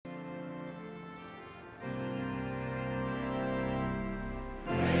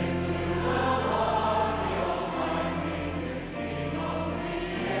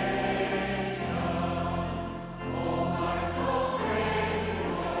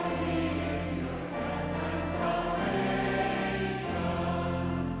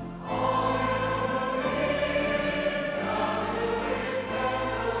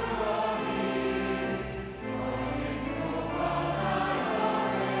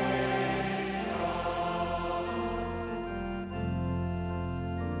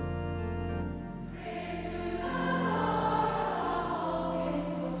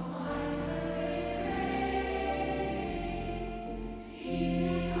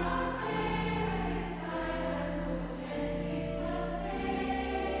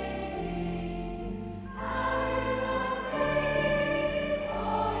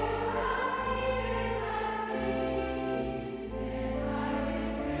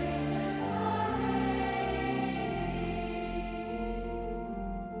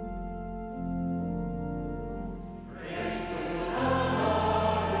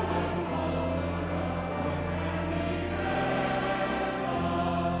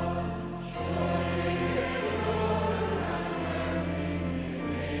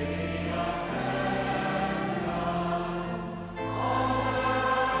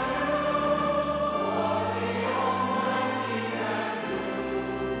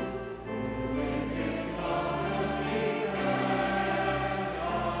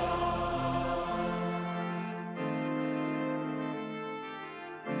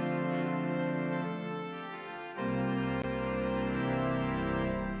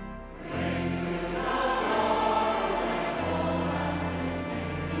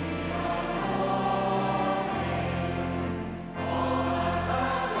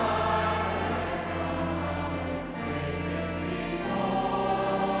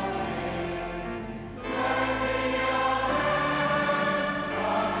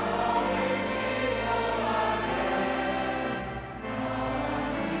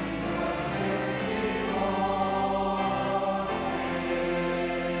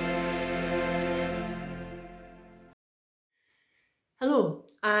Hello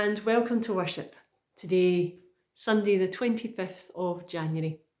and welcome to worship. Today, Sunday, the 25th of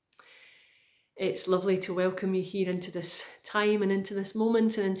January. It's lovely to welcome you here into this time and into this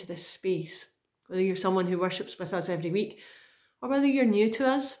moment and into this space. Whether you're someone who worships with us every week or whether you're new to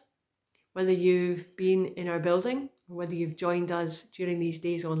us, whether you've been in our building or whether you've joined us during these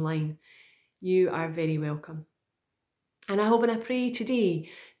days online, you are very welcome. And I hope and I pray today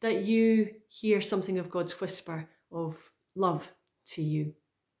that you hear something of God's whisper of love to you.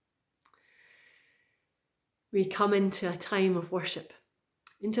 We come into a time of worship,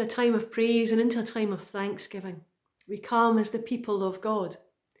 into a time of praise and into a time of thanksgiving. We come as the people of God.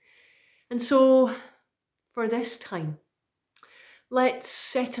 And so, for this time, let's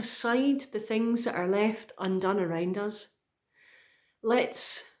set aside the things that are left undone around us.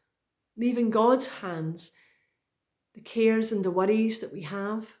 Let's leave in God's hands the cares and the worries that we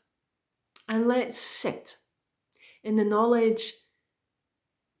have. And let's sit in the knowledge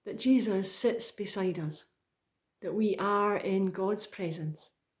that Jesus sits beside us, that we are in God's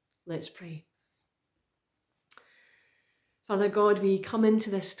presence. Let's pray. Father God, we come into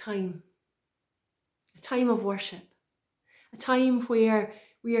this time, a time of worship, a time where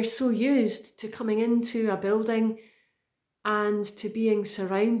we are so used to coming into a building and to being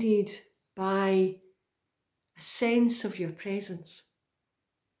surrounded by a sense of your presence.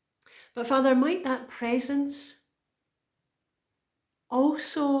 But Father, might that presence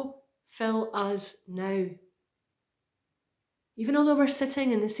also fill us now? Even although we're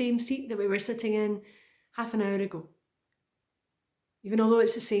sitting in the same seat that we were sitting in half an hour ago. Even although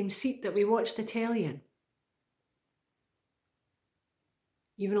it's the same seat that we watched the telly in.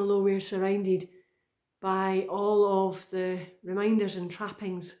 Even although we're surrounded by all of the reminders and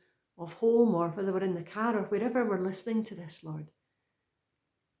trappings of home, or whether we're in the car or wherever we're listening to this, Lord.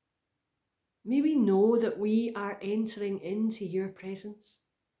 May we know that we are entering into your presence.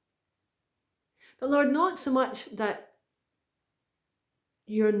 But Lord, not so much that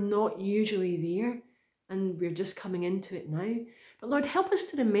you're not usually there and we're just coming into it now, but Lord, help us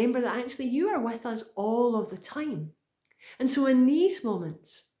to remember that actually you are with us all of the time. And so in these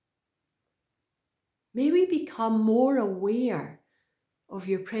moments, may we become more aware of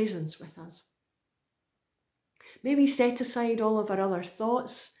your presence with us. May we set aside all of our other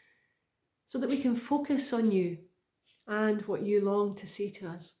thoughts so that we can focus on you and what you long to say to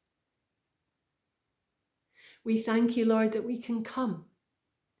us. We thank you, Lord, that we can come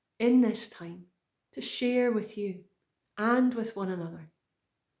in this time to share with you and with one another,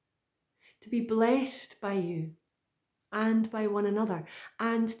 to be blessed by you and by one another,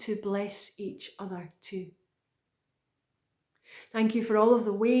 and to bless each other too. Thank you for all of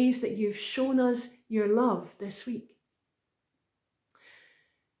the ways that you've shown us your love this week.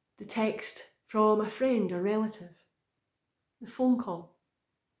 The text from a friend or relative, the phone call,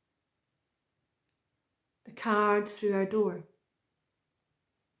 the card through our door,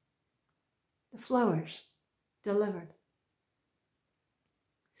 the flowers delivered.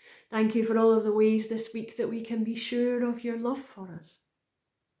 Thank you for all of the ways this week that we can be sure of your love for us.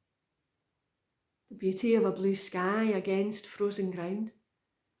 The beauty of a blue sky against frozen ground,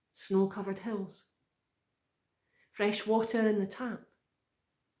 snow-covered hills, fresh water in the tap,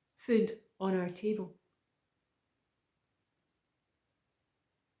 food on our table.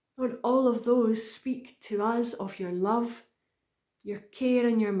 Lord, all of those speak to us of your love, your care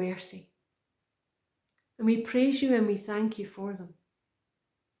and your mercy. And we praise you and we thank you for them.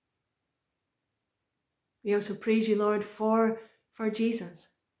 We also praise you, Lord, for Jesus.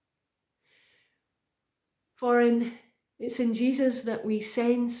 For it's in Jesus that we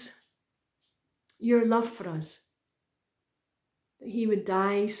sense your love for us. That he would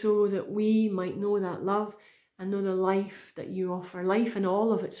die so that we might know that love and know the life that you offer, life in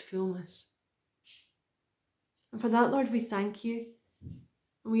all of its fullness. And for that, Lord, we thank you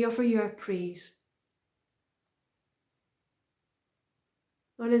and we offer you our praise.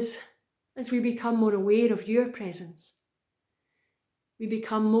 Lord, as we become more aware of your presence, we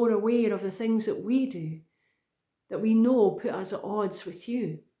become more aware of the things that we do, that we know put us at odds with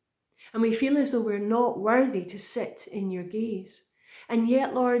you. And we feel as though we're not worthy to sit in your gaze. And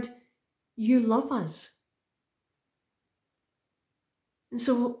yet, Lord, you love us. And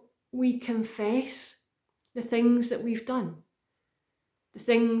so we confess the things that we've done, the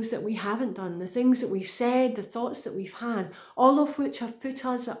things that we haven't done, the things that we've said, the thoughts that we've had, all of which have put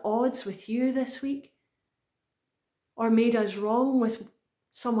us at odds with you this week, or made us wrong with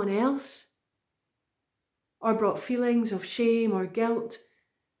someone else, or brought feelings of shame or guilt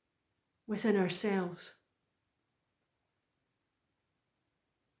within ourselves.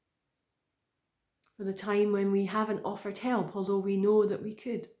 For the time when we haven't offered help, although we know that we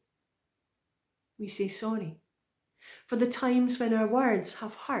could. We say sorry. For the times when our words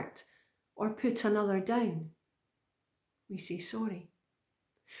have hurt or put another down. We say sorry.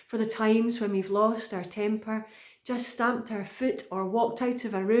 For the times when we've lost our temper, just stamped our foot or walked out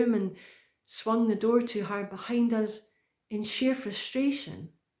of a room and swung the door too hard behind us in sheer frustration.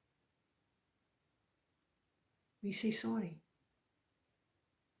 We say sorry.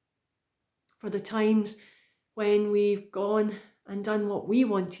 For the times when we've gone and done what we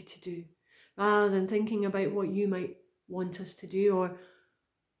wanted to do, rather than thinking about what you might want us to do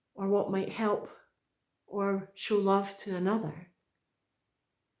or what might help or show love to another,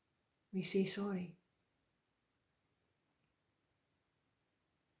 we say sorry.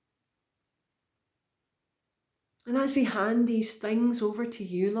 And as we hand these things over to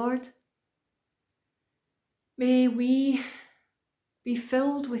you, Lord, may we be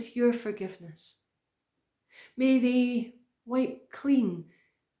filled with your forgiveness. May they wipe clean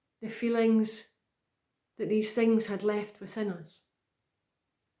the feelings that these things had left within us.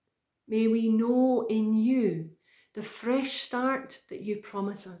 May we know in you the fresh start that you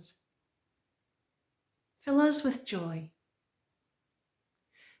promise us. Fill us with joy.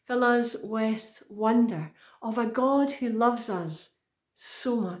 Fill us with wonder of a God who loves us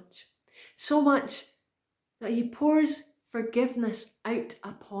so much that he pours forgiveness out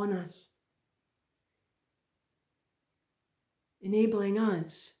upon us, enabling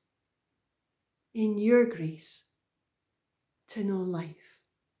us in your grace to know life.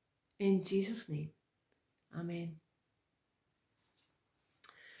 In Jesus' name, amen.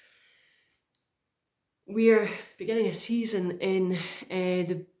 We're beginning a season in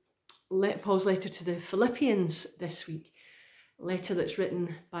Paul's letter to the Philippians this week, a letter that's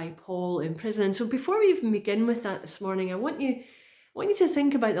written by Paul in prison. And so before we even begin with that this morning, I want you to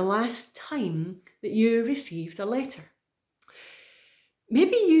think about the last time that you received a letter.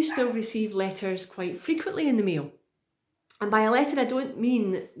 Maybe you still receive letters quite frequently in the mail. And by a letter, I don't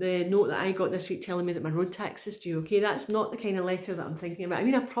mean the note that I got this week telling me that my road tax is due, okay? That's not the kind of letter that I'm thinking about. I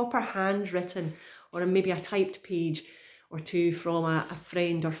mean a proper handwritten or maybe a typed page or two from a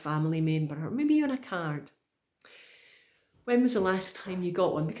friend or family member, or maybe even a card. When was the last time you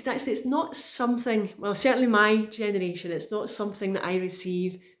got one? Because actually it's not something, well, certainly my generation, it's not something that I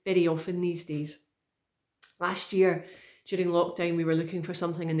receive very often these days. Last year, during lockdown, we were looking for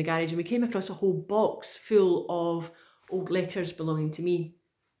something in the garage and we came across a whole box full of old letters belonging to me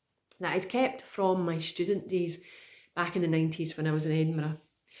that I'd kept from my student days back in the 90s when I was in Edinburgh.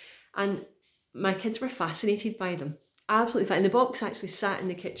 And my kids were fascinated by them. Absolutely fine. And the box actually sat in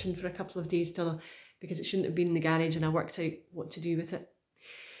the kitchen for a couple of days because it shouldn't have been in the garage, and I worked out what to do with it.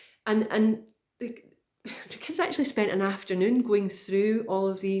 And the kids actually spent an afternoon going through all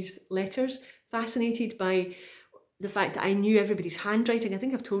of these letters, fascinated by the fact that I knew everybody's handwriting. I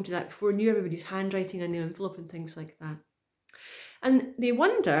think I've told you that before, knew everybody's handwriting on the envelope and things like that. And they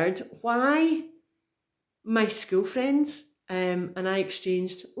wondered why my school friends and I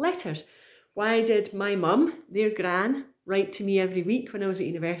exchanged letters. Why did my mum, their gran, write to me every week when I was at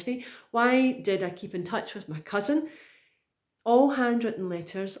university? Why did I keep in touch with my cousin? All handwritten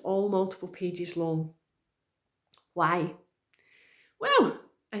letters, all multiple pages long. Why? Well,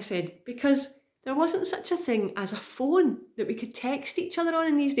 I said, because there wasn't such a thing as a phone that we could text each other on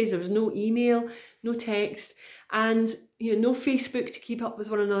in these days. There was no email, no text, and no Facebook to keep up with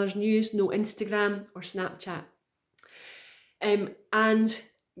one another's news, no Instagram or Snapchat. And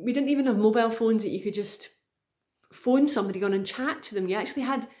we didn't even have mobile phones that you could just phone somebody on and chat to them. You actually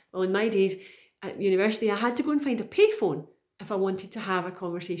had, well, in my days at university, I had to go and find a payphone if I wanted to have a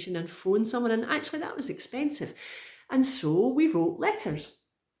conversation and phone someone, and actually that was expensive. And so we wrote letters.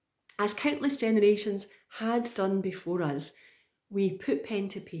 As countless generations had done before us, we put pen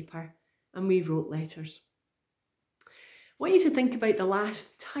to paper and we wrote letters. I want you to think about the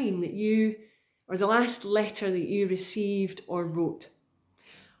last time that the last letter that you received or wrote.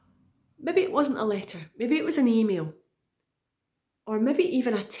 Maybe it wasn't a letter, maybe it was an email, or maybe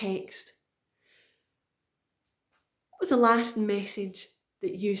even a text. What was the last message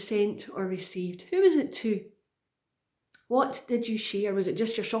that you sent or received? Who was it to? What did you share? Was it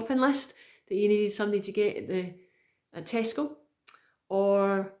just your shopping list that you needed somebody to get at Tesco?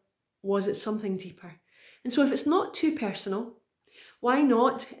 Or was it something deeper? And so if it's not too personal, why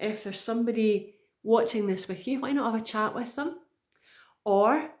not, if there's somebody watching this with you, why not have a chat with them?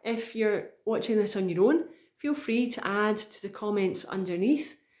 Or if you're watching this on your own, feel free to add to the comments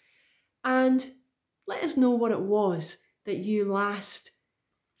underneath and let us know what it was that you last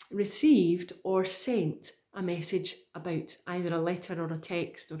received or sent a message about, either a letter or a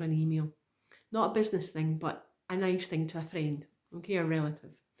text or an email. Not a business thing, but a nice thing to a friend, okay, a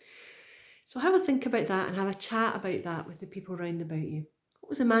relative. So have a think about that and have a chat about that with the people round about you. What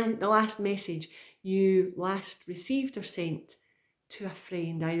was the last message you last received or sent to a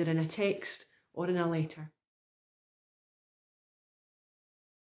friend, either in a text or in a letter?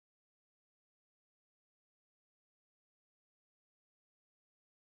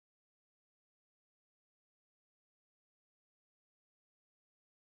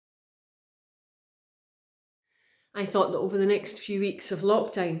 I thought that over the next few weeks of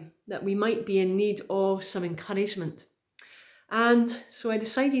lockdown that we might be in need of some encouragement. And so I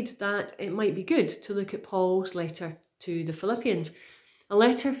decided that it might be good to look at Paul's letter to the Philippians, a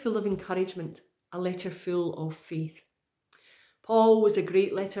letter full of encouragement, a letter full of faith. Paul was a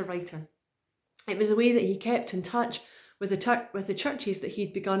great letter writer. It was a way that he kept in touch with the churches that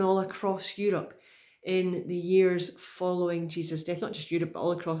he'd begun all across Europe in the years following Jesus' death, not just Europe, but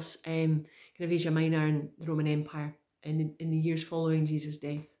all across kind of Asia Minor and the Roman Empire in the years following Jesus'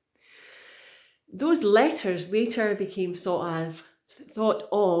 death. Those letters later became thought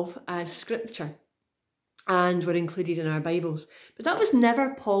of as scripture and were included in our Bibles. But that was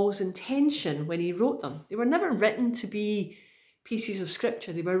never Paul's intention when he wrote them. They were never written to be pieces of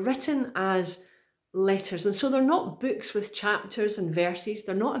scripture. They were written as letters. And so they're not books with chapters and verses.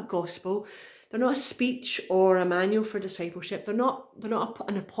 They're not a gospel. They're not a speech or a manual for discipleship. They're not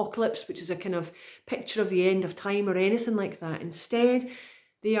an apocalypse, which is a kind of picture of the end of time or anything like that. Instead,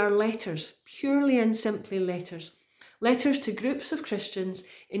 they are letters, purely and simply letters. Letters to groups of Christians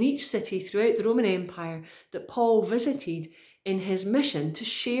in each city throughout the Roman Empire that Paul visited in his mission to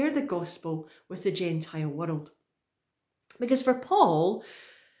share the gospel with the Gentile world. Because for Paul,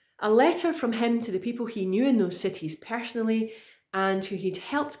 a letter from him to the people he knew in those cities personally and who he'd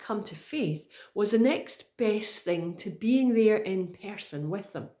helped come to faith was the next best thing to being there in person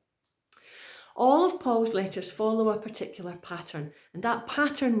with them. All of Paul's letters follow a particular pattern, and that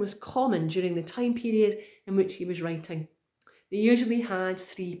pattern was common during the time period in which he was writing. They usually had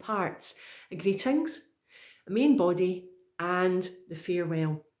 3 parts: a greetings, a main body, and the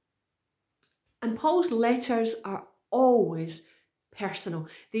farewell. And Paul's letters are always personal.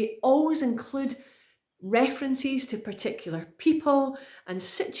 They always include references to particular people and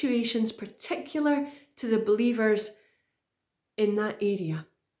situations particular to the believers in that area.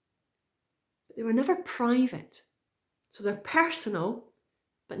 But they were never private. So they're personal,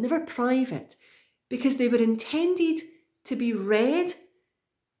 but never private, because they were intended to be read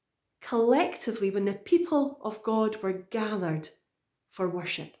collectively when the people of God were gathered for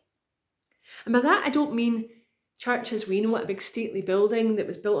worship. And by that, I don't mean church as we know it, a big stately building that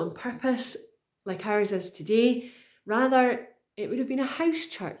was built on purpose like ours is today. Rather, it would have been a house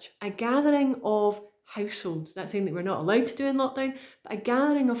church, a gathering of households, that thing that we're not allowed to do in lockdown, but a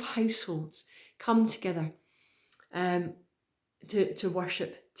gathering of households come together to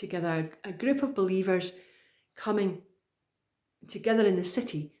worship together, a group of believers coming together in the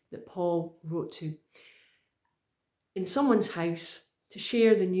city that Paul wrote to, in someone's house, to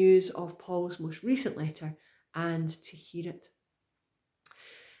share the news of Paul's most recent letter and to hear it.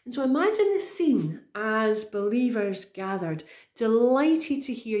 And so imagine the scene as believers gathered, delighted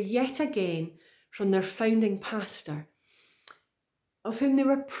to hear yet again from their founding pastor, of whom they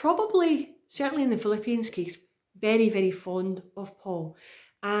were probably, certainly in the Philippians case, very, very fond of Paul.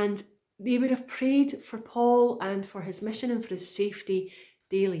 And they would have prayed for Paul and for his mission and for his safety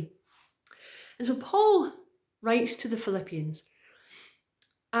daily. And so Paul writes to the Philippians.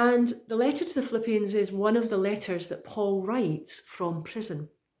 And the letter to the Philippians is one of the letters that Paul writes from prison.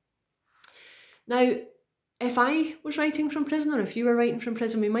 Now, if I was writing from prison, or if you were writing from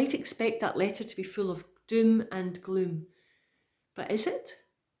prison, we might expect that letter to be full of doom and gloom. But is it?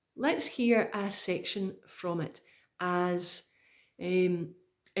 Let's hear a section from it as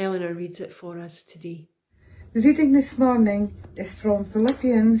Eleanor reads it for us today. The reading this morning is from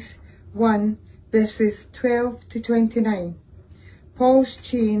Philippians 1, verses 12 to 29. Paul's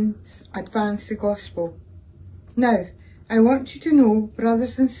chains advance the gospel. Now, I want you to know,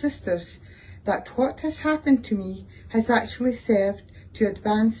 brothers and sisters, that what has happened to me has actually served to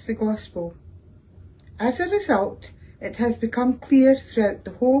advance the gospel. As a result, it has become clear throughout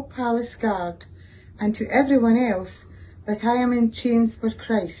the whole palace guard and to everyone else that I am in chains for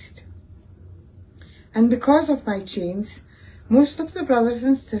Christ. And because of my chains, most of the brothers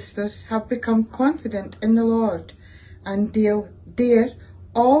and sisters have become confident in the Lord and dare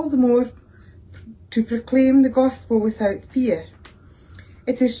all the more to proclaim the gospel without fear.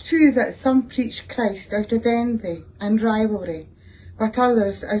 It is true that some preach Christ out of envy and rivalry, but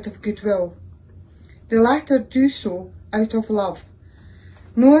others out of goodwill. The latter do so out of love.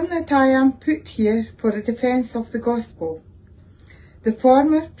 knowing that I am put here for the defence of the gospel. The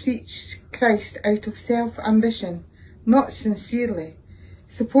former preach Christ out of self-ambition, not sincerely,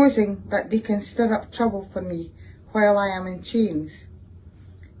 supposing that they can stir up trouble for me while I am in chains.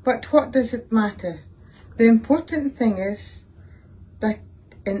 But what does it matter? The important thing is that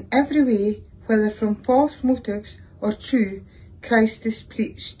in every way, whether from false motives or true, Christ is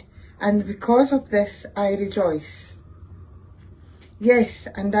preached, and because of this I rejoice. Yes,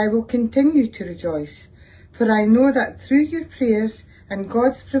 and I will continue to rejoice, for I know that through your prayers and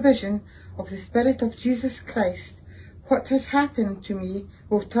God's provision of the Spirit of Jesus Christ, what has happened to me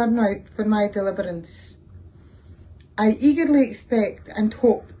will turn out for my deliverance. I eagerly expect and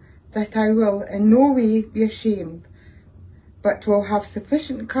hope that I will in no way be ashamed, but will have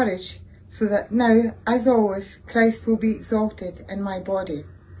sufficient courage so that now, as always, Christ will be exalted in my body,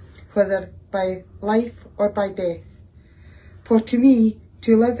 whether by life or by death. For to me,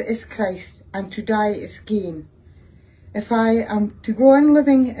 to live is Christ, and to die is gain. If I am to go on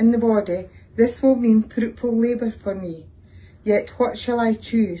living in the body, this will mean fruitful labour for me. Yet what shall I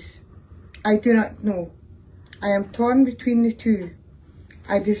choose? I do not know. I am torn between the two.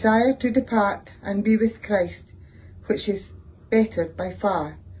 I desire to depart and be with Christ, which is better by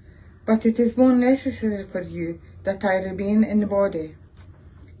far. But it is more necessary for you that I remain in the body.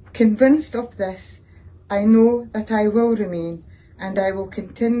 Convinced of this, I know that I will remain, and I will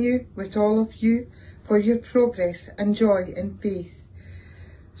continue with all of you for your progress and joy in faith,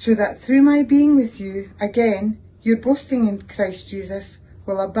 so that through my being with you again, your boasting in Christ Jesus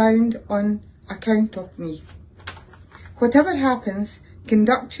will abound on account of me. Whatever happens,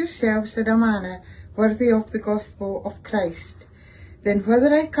 conduct yourselves in a manner worthy of the gospel of Christ. Then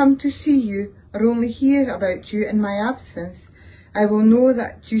whether I come to see you or only hear about you in my absence, I will know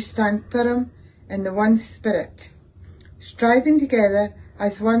that you stand firm in the one Spirit, striving together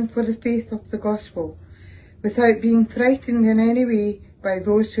as one for the faith of the gospel, without being frightened in any way by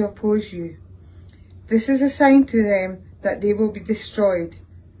those who oppose you. This is a sign to them that they will be destroyed,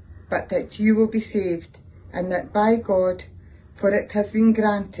 but that you will be saved, and that by God, for it has been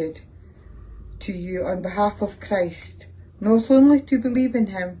granted to you on behalf of Christ, not only to believe in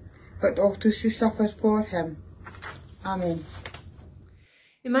him, but also to suffer for him. Amen.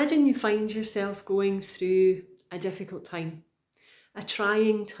 Imagine you find yourself going through a difficult time, a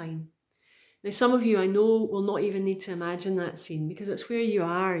trying time. Now, some of you I know will not even need to imagine that scene because it's where you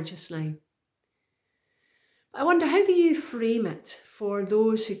are just now. I wonder, how do you frame it for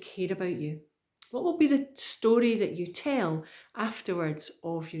those who care about you? What will be the story that you tell afterwards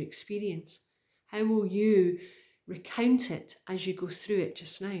of your experience? How will you recount it as you go through it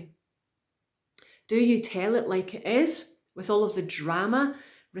just now? Do you tell it like it is, with all of the drama,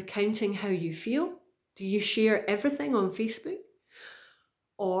 recounting how you feel? Do you share everything on Facebook?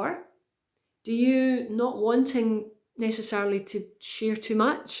 Or do you, not wanting necessarily to share too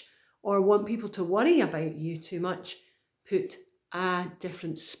much or want people to worry about you too much, put a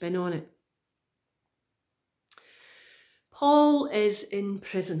different spin on it? Paul is in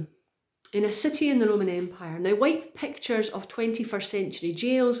prison in a city in the Roman Empire. Now, wipe pictures of 21st century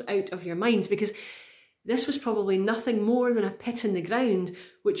jails out of your minds, because this was probably nothing more than a pit in the ground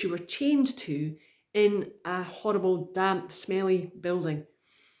which you were chained to in a horrible, damp, smelly building.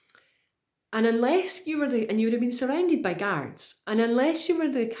 And unless you were and you would have been surrounded by guards, and unless you were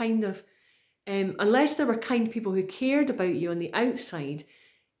the kind of, unless there were kind people who cared about you on the outside,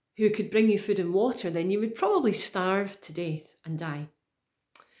 who could bring you food and water, then you would probably starve to death and die.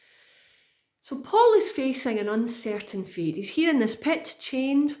 So Paul is facing an uncertain fate. He's here in this pit,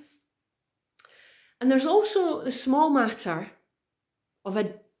 chained. And there's also the small matter of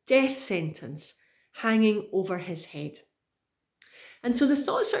a death sentence hanging over his head. And so the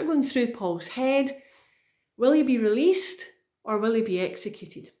thoughts are going through Paul's head: will he be released or will he be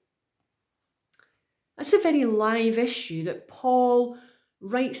executed? That's a very live issue that Paul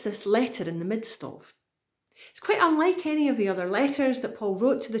writes this letter in the midst of. It's quite unlike any of the other letters that Paul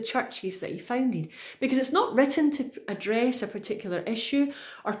wrote to the churches that he founded, because it's not written to address a particular issue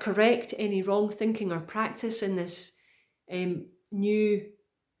or correct any wrong thinking or practice in this new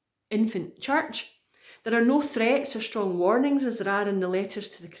infant church. There are no threats or strong warnings as there are in the letters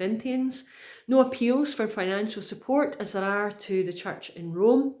to the Corinthians, no appeals for financial support as there are to the church in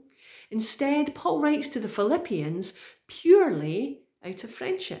Rome. Instead, Paul writes to the Philippians purely out of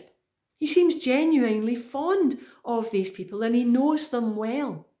friendship. He seems genuinely fond of these people and he knows them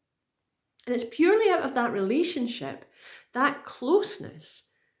well. And it's purely out of that relationship, that closeness,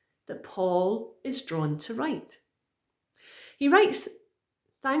 that Paul is drawn to write. He writes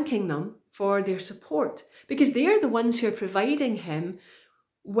thanking them for their support, because they are the ones who are providing him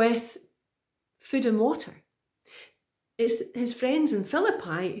with food and water. It's his friends in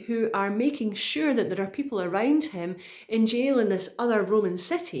Philippi who are making sure that there are people around him in jail in this other Roman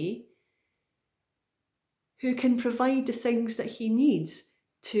city who can provide the things that he needs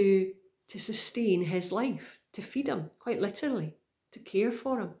to sustain his life, to feed him, quite literally, to care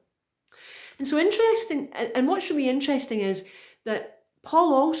for him. And so interesting, and what's really interesting is that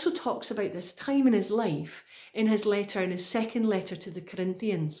Paul also talks about this time in his life in his letter, in his second letter to the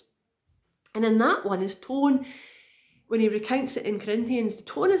Corinthians. And in that one, his tone, when he recounts it in Corinthians, the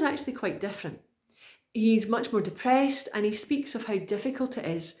tone is actually quite different. He's much more depressed, and he speaks of how difficult it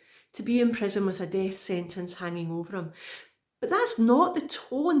is to be in prison with a death sentence hanging over him. But that's not the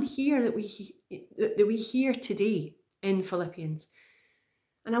tone here that we hear today in Philippians.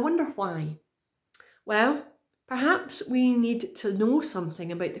 And I wonder why. Well, perhaps we need to know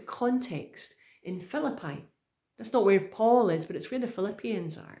something about the context in Philippi. That's not where Paul is, but it's where the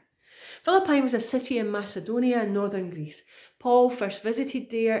Philippians are. Philippi was a city in Macedonia in northern Greece. Paul first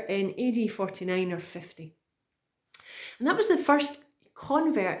visited there in AD 49 or 50. And that was the first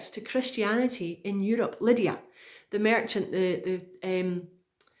converts to Christianity in Europe. Lydia, the merchant, the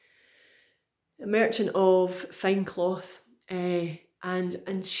merchant of fine cloth,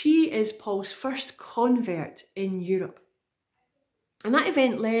 and she is Paul's first convert in Europe. And that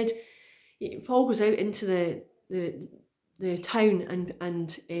event led, Paul goes out into the town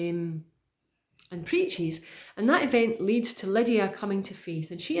and preaches, and that event leads to Lydia coming to faith,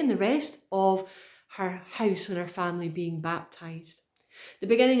 and she and the rest of her house and her family being baptised. The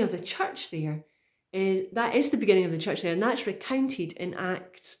beginning of the church there is the beginning of the church there, and that's recounted in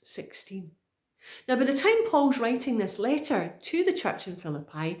Acts 16. Now, by the time Paul's writing this letter to the church in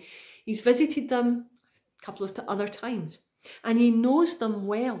Philippi, he's visited them a couple of other times, and he knows them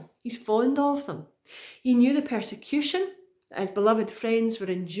well. He's fond of them. He knew the persecution that his beloved friends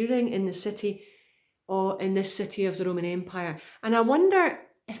were enduring in the city, or in this city of the Roman Empire. And I wonder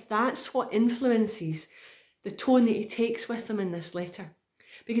if that's what influences the tone that he takes with them in this letter.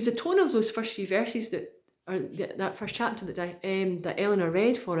 Because the tone of those first few verses that first chapter that Eleanor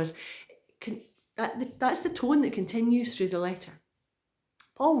read for us, that's the tone that continues through the letter.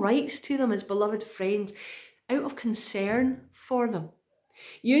 Paul writes to them as beloved friends out of concern for them,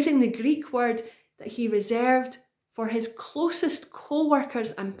 using the Greek word that he reserved for his closest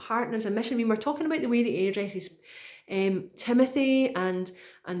co-workers and partners in mission. I mean, we're talking about the way that he addresses Timothy and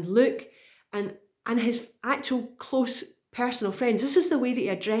Luke and his actual close personal friends. This is the way that he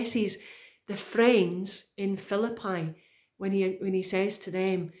addresses the friends in Philippi when he says to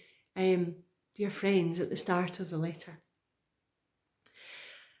them, dear friends, at the start of the letter.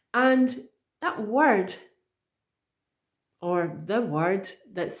 And that word, or the word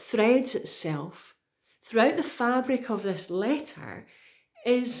that threads itself throughout the fabric of this letter,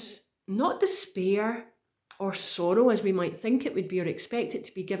 is not despair or sorrow as we might think it would be or expect it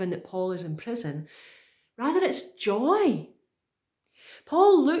to be, given that Paul is in prison. Rather, it's joy.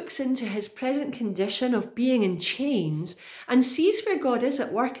 Paul looks into his present condition of being in chains and sees where God is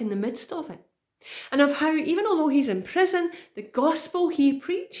at work in the midst of it. And of how, even although he's in prison, the gospel he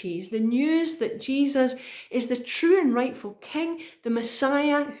preaches, the news that Jesus is the true and rightful King, the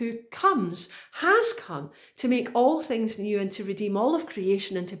Messiah who has come to make all things new and to redeem all of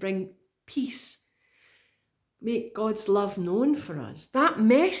creation and to bring peace, make God's love known for us. That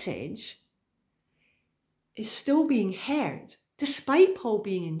message is still being heard, despite Paul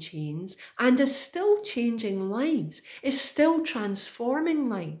being in chains, and is still changing lives, is still transforming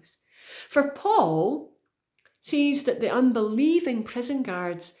lives. For Paul sees that the unbelieving prison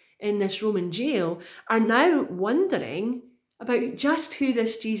guards in this Roman jail are now wondering about just who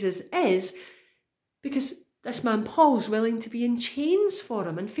this Jesus is, because this man Paul's willing to be in chains for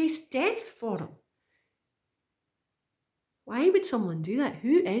him and face death for him. Why would someone do that?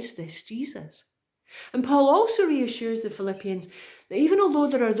 Who is this Jesus? And Paul also reassures the Philippians that even although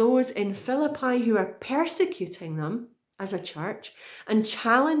there are those in Philippi who are persecuting them as a church and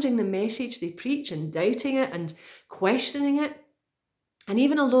challenging the message they preach and doubting it and questioning it, and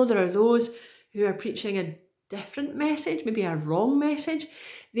even although there are those who are preaching a different message, maybe a wrong message,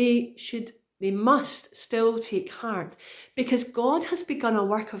 they must still take heart, because God has begun a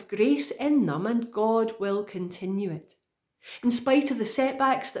work of grace in them and God will continue it. In spite of the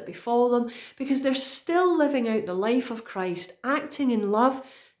setbacks that befall them, because they're still living out the life of Christ, acting in love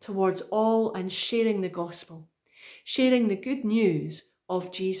towards all and sharing the gospel, sharing the good news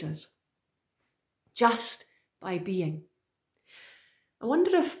of Jesus, just by being. I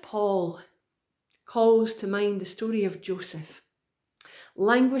wonder if Paul calls to mind the story of Joseph,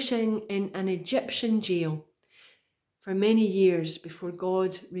 languishing in an Egyptian jail, for many years before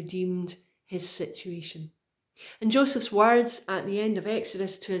God redeemed his situation. And Joseph's words at the end of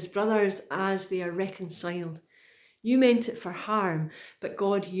Exodus to his brothers as they are reconciled: "You meant it for harm, but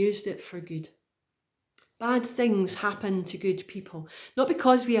God used it for good." Bad things happen to good people,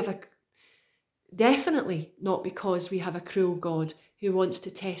 definitely not because we have a cruel God who wants to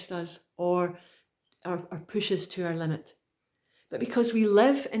test us or push us to our limit, but because we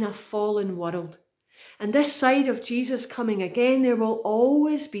live in a fallen world. And this side of Jesus coming again, there will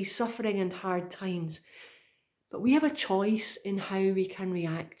always be suffering and hard times, but we have a choice in how we can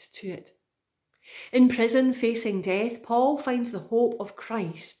react to it. In prison, facing death, Paul finds the hope of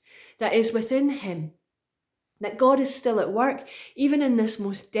Christ that is within him, that God is still at work, even in this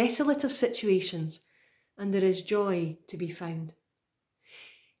most desolate of situations, and there is joy to be found.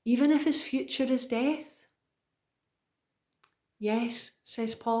 Even if his future is death? Yes,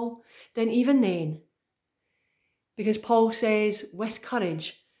 says Paul, then even then, because Paul says with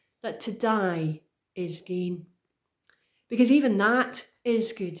courage that to die is gain. Because even that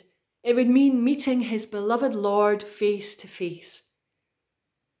is good. It would mean meeting his beloved Lord face to face.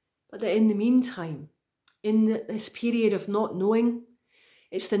 But that in the meantime, in this period of not knowing,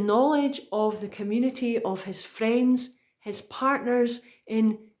 it's the knowledge of the community of his friends, his partners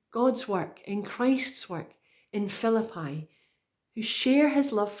in God's work, in Christ's work, in Philippi, who share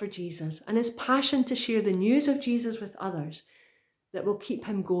his love for Jesus and his passion to share the news of Jesus with others, that will keep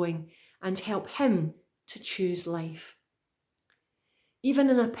him going and help him to choose life. Even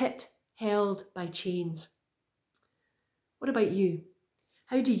in a pit held by chains. What about you?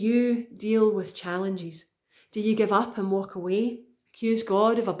 How do you deal with challenges? Do you give up and walk away, accuse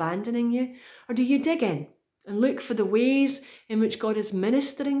God of abandoning you? Or do you dig in and look for the ways in which God is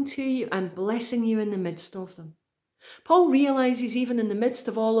ministering to you and blessing you in the midst of them? Paul realizes even in the midst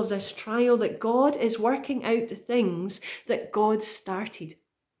of all of this trial that God is working out the things that God started.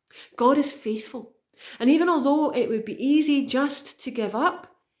 God is faithful. And even although it would be easy just to give up,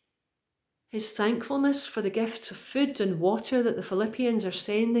 his thankfulness for the gifts of food and water that the Philippians are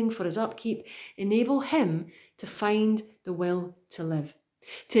sending for his upkeep enable him to find the will to live,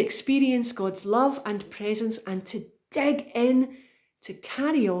 to experience God's love and presence, and to dig in, to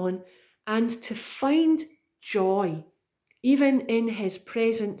carry on, and to find joy, even in his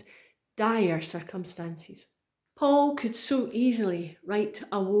present dire circumstances. Paul could so easily write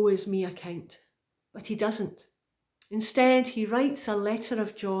a woe is me account, but he doesn't. Instead, he writes a letter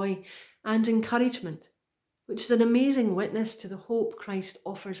of joy and encouragement, which is an amazing witness to the hope Christ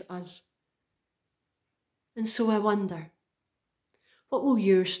offers us. And so I wonder, what will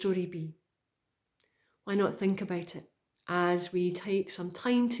your story be? Why not think about it as we take some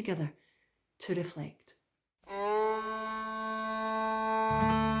time together to reflect?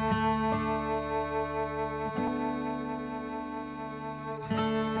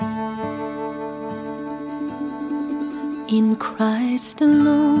 In Christ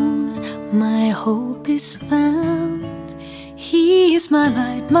alone, my hope is found. He is my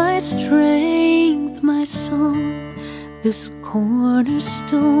light, my strength, my song. This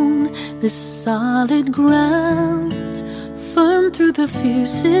cornerstone, this solid ground, firm through the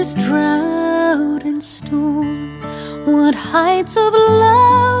fiercest drought and storm. What heights of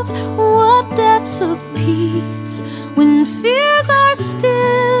love, what depths of peace, when fears are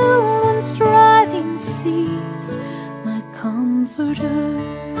still, when striving cease. Comforter,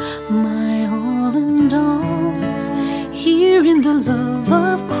 my all and all, here in the love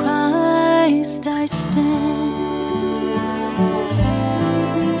of Christ I stand.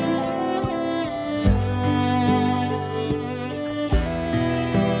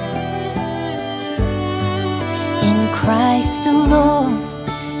 In Christ alone,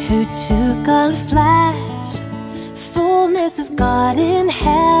 who took on flesh, fullness of God in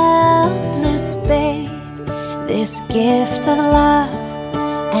helpless babe. This gift of love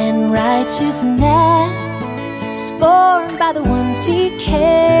and righteousness, scorned by the ones he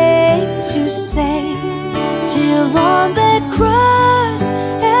came to save. Till on that cross,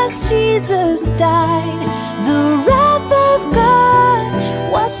 as Jesus died, the wrath of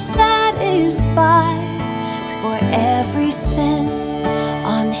God was satisfied. For every sin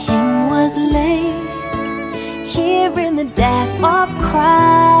on him was laid. Here in the death of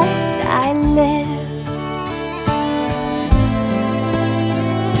Christ I live.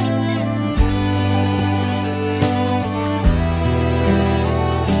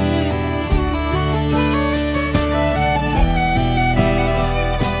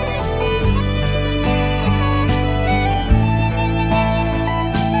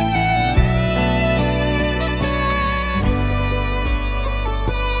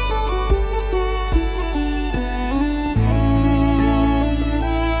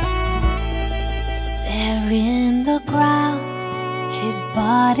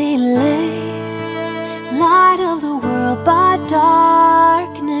 body lay, light of the world by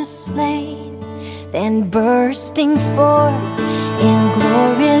darkness slain, then bursting forth in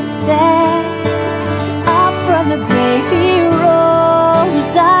glorious day, up from the grave he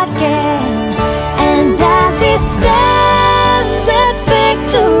rose again, and as he stands in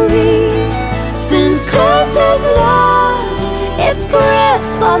victory, sin's curse has lost its grip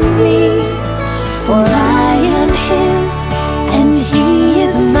on me, for I am his and he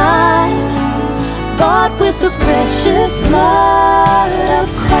is mine, bought with the precious blood of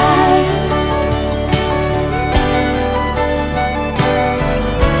Christ.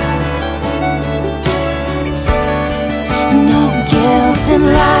 No guilt in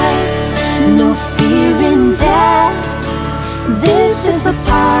life, no fear in death, this is the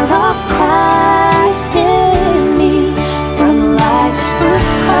power of Christ in me, from life's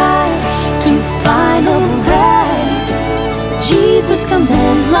first cry to final breath, Jesus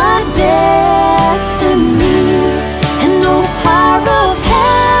commands my destiny, and no power of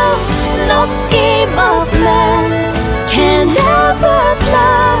hell, no scheme of man can ever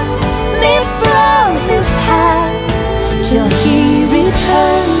pluck me from his hand, till he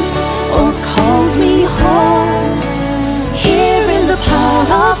returns or calls me home. Here in the power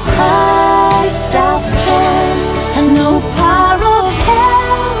of Christ I'll stand, and no power of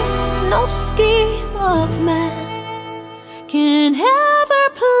hell, no scheme of man can ever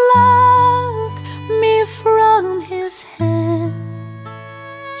pluck me from his hand,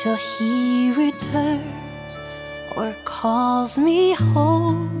 till he returns or calls me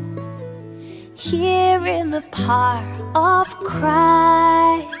home. Here in the power of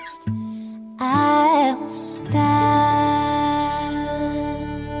Christ I'll stand.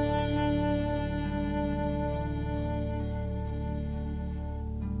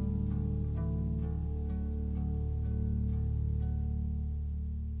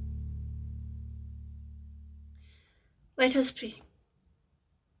 Let us pray.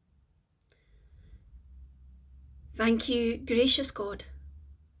 Thank you, gracious God.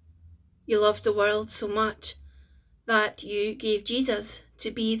 You loved the world so much that you gave Jesus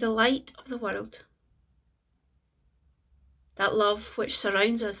to be the light of the world. That love which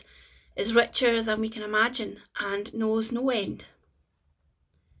surrounds us is richer than we can imagine and knows no end.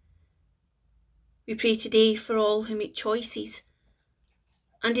 We pray today for all who make choices,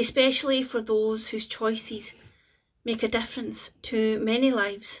 and especially for those whose choices make a difference to many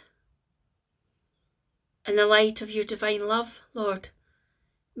lives. In the light of your divine love, Lord,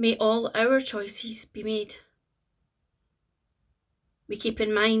 may all our choices be made. We keep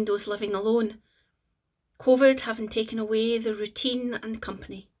in mind those living alone, COVID having taken away the routine and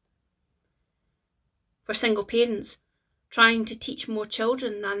company. For single parents, trying to teach more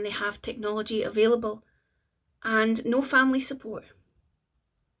children than they have technology available, and no family support.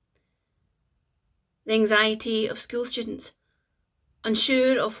 The anxiety of school students,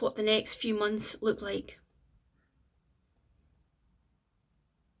 unsure of what the next few months look like.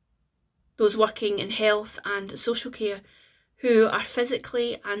 Those working in health and social care who are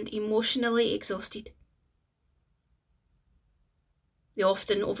physically and emotionally exhausted. The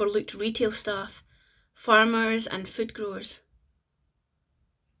often overlooked retail staff, farmers and food growers.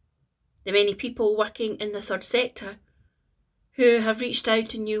 The many people working in the third sector who have reached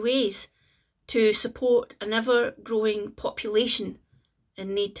out in new ways to support an ever-growing population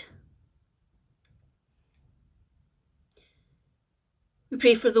in need. We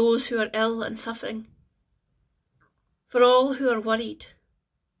pray for those who are ill and suffering, for all who are worried,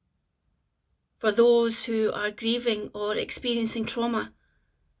 for those who are grieving or experiencing trauma,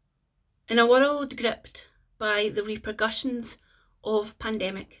 in a world gripped by the repercussions of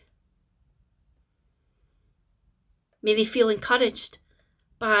pandemic. May they feel encouraged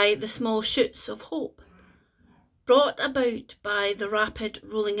by the small shoots of hope brought about by the rapid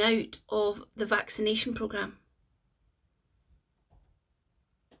rolling out of the vaccination programme.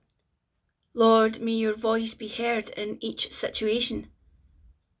 Lord, may your voice be heard in each situation,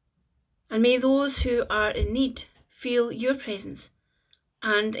 and may those who are in need feel your presence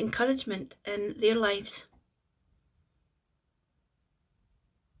and encouragement in their lives.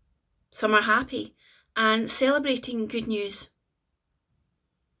 Some are happy and celebrating good news.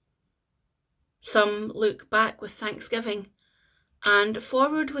 Some look back with thanksgiving and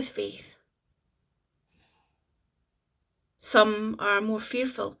forward with faith. Some are more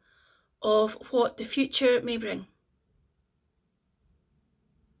fearful of what the future may bring.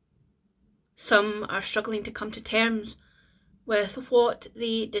 Some are struggling to come to terms with what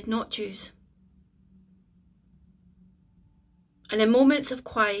they did not choose. And in moments of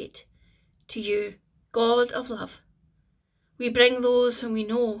quiet, to you, God of love, we bring those whom we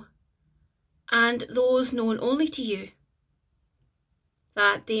know, and those known only to you,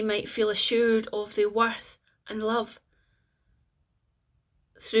 that they might feel assured of their worth and love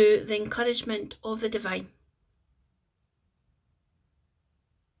through the encouragement of the divine.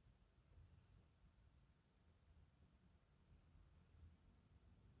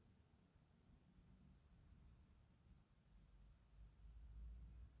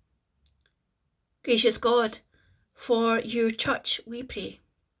 Gracious God, for your church we pray.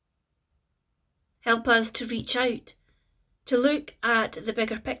 Help us to reach out, to look at the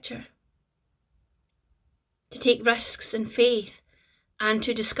bigger picture, to take risks in faith, and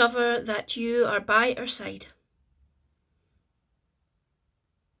to discover that you are by our side.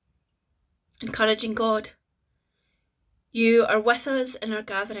 Encouraging God, you are with us in our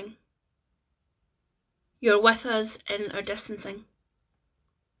gathering. You are with us in our distancing.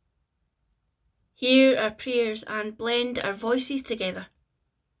 Hear our prayers and blend our voices together.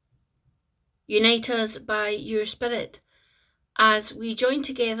 Unite us by your Spirit as we join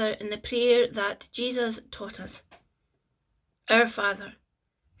together in the prayer that Jesus taught us. Our Father,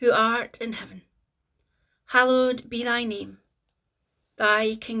 who art in heaven, hallowed be thy name.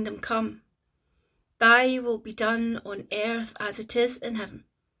 Thy kingdom come. Thy will be done on earth as it is in heaven.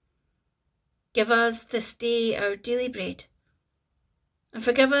 Give us this day our daily bread, and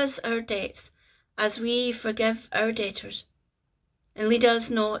forgive us our debts as we forgive our debtors. And lead us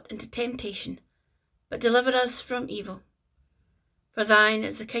not into temptation, but deliver us from evil. For thine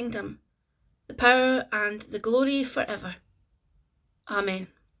is the kingdom, the power, and the glory forever. Amen.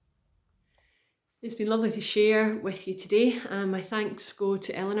 It's been lovely to share with you today, and my thanks go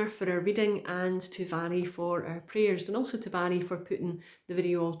to Eleanor for her reading and to Barry for our prayers, and also to Barry for putting the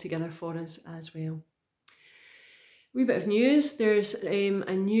video all together for us as well. Wee bit of news, there's a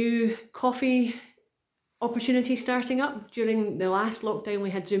new coffee opportunity starting up. During the last lockdown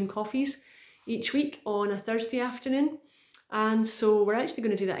we had Zoom coffees each week on a Thursday afternoon, and so we're actually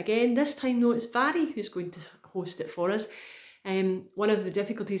going to do that again. This time though, it's Barry who's going to host it for us. One of the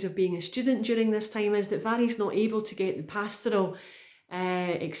difficulties of being a student during this time is that Barry's not able to get the pastoral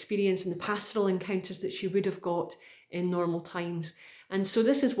experience and the pastoral encounters that she would have got in normal times. And so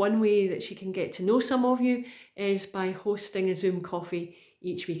this is one way that she can get to know some of you, is by hosting a Zoom coffee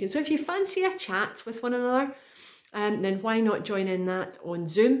each week. And so if you fancy a chat with one another, then why not join in that on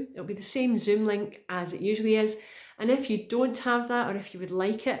Zoom? It'll be the same Zoom link as it usually is. And if you don't have that, or if you would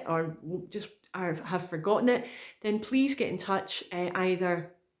like it, or just have forgotten it, then please get in touch,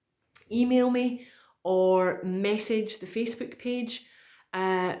 either email me or message the Facebook page,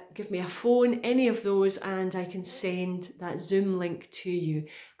 give me a phone, any of those, and I can send that Zoom link to you.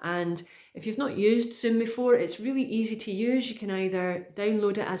 And if you've not used Zoom before, it's really easy to use. You can either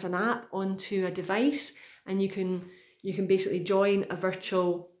download it as an app onto a device, and you can basically join a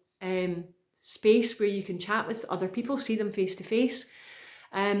virtual space where you can chat with other people, see them face to face.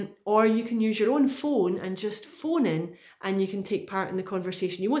 Or you can use your own phone and just phone in, and you can take part in the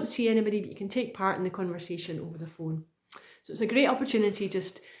conversation. You won't see anybody, but you can take part in the conversation over the phone. So it's a great opportunity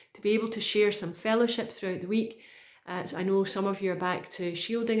just to be able to share some fellowship throughout the week. So I know some of you are back to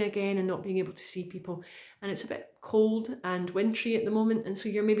shielding again and not being able to see people, and it's a bit cold and wintry at the moment, and so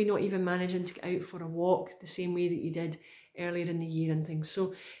you're maybe not even managing to get out for a walk the same way that you did earlier in the year and things.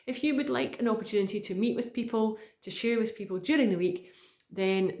 So if you would like an opportunity to meet with people, to share with people during the week,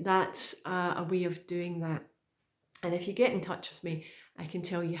 then that's a way of doing that. And if you get in touch with me, I can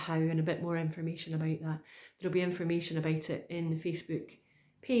tell you how and a bit more information about that. There'll be information about it in the Facebook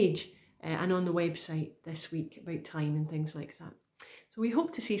page and on the website this week about time and things like that. So we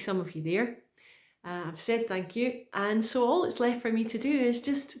hope to see some of you there. I've said thank you, and so all that's left for me to do is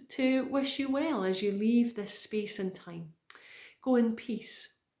just to wish you well as you leave this space and time. Go in peace,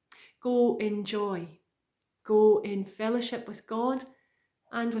 go in joy, go in fellowship with God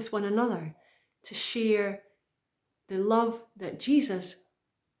and with one another, to share the love that Jesus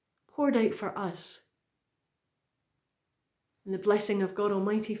poured out for us. And the blessing of God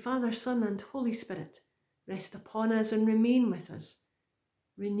Almighty, Father, Son, and Holy Spirit rest upon us and remain with us,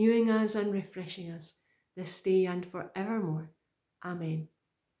 renewing us and refreshing us this day and forevermore. Amen.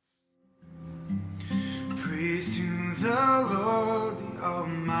 Praise to the Lord, the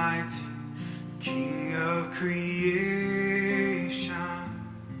Almighty, King of creation.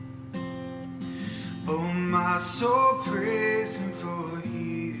 Oh, my soul, praise Him, for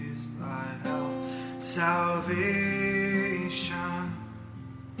He is thy help, salvation.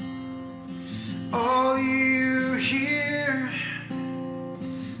 All you hear,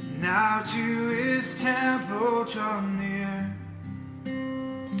 now to His temple draw near.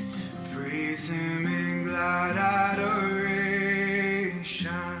 Praise Him in glad adoration.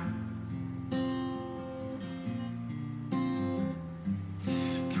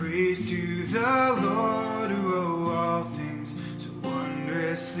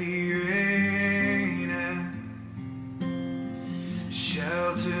 tirelessly reigneth.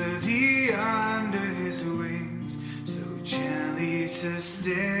 Shelter thee under his wings, so gently sustaineth.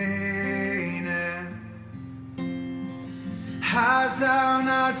 Hast thou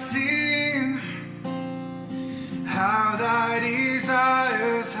not seen how thy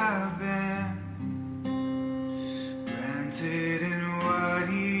desires have been granted in what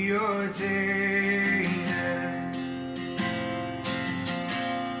he ordained?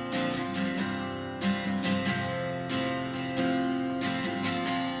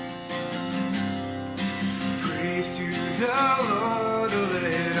 Praise to the Lord, oh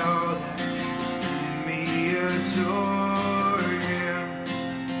let all that is in me adore him.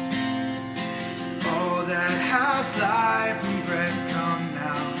 All that has life and breath come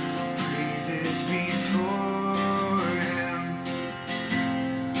now, praises before him.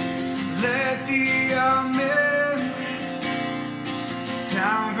 Let the amen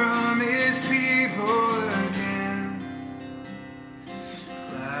sound from his people again,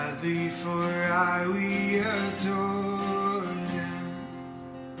 gladly forever.